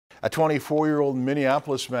A 24-year-old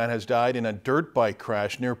Minneapolis man has died in a dirt bike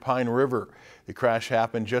crash near Pine River. The crash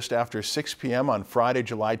happened just after 6 p.m. on Friday,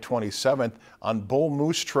 July 27th on Bull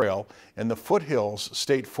Moose Trail in the Foothills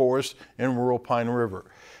State Forest in rural Pine River.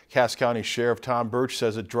 Cass County Sheriff Tom Birch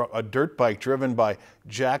says a dirt bike driven by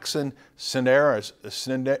Jackson Snenderich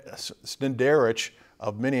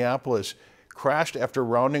of Minneapolis crashed after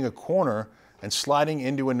rounding a corner and sliding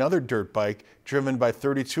into another dirt bike driven by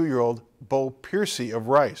 32-year-old Bo Piercy of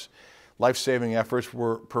Rice. Life-saving efforts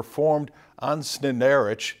were performed on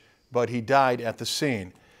Snenderich, but he died at the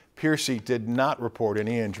scene. Piercy did not report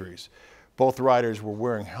any injuries. Both riders were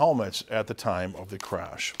wearing helmets at the time of the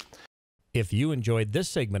crash. If you enjoyed this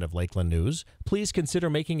segment of Lakeland News, please consider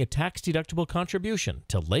making a tax-deductible contribution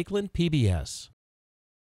to Lakeland PBS.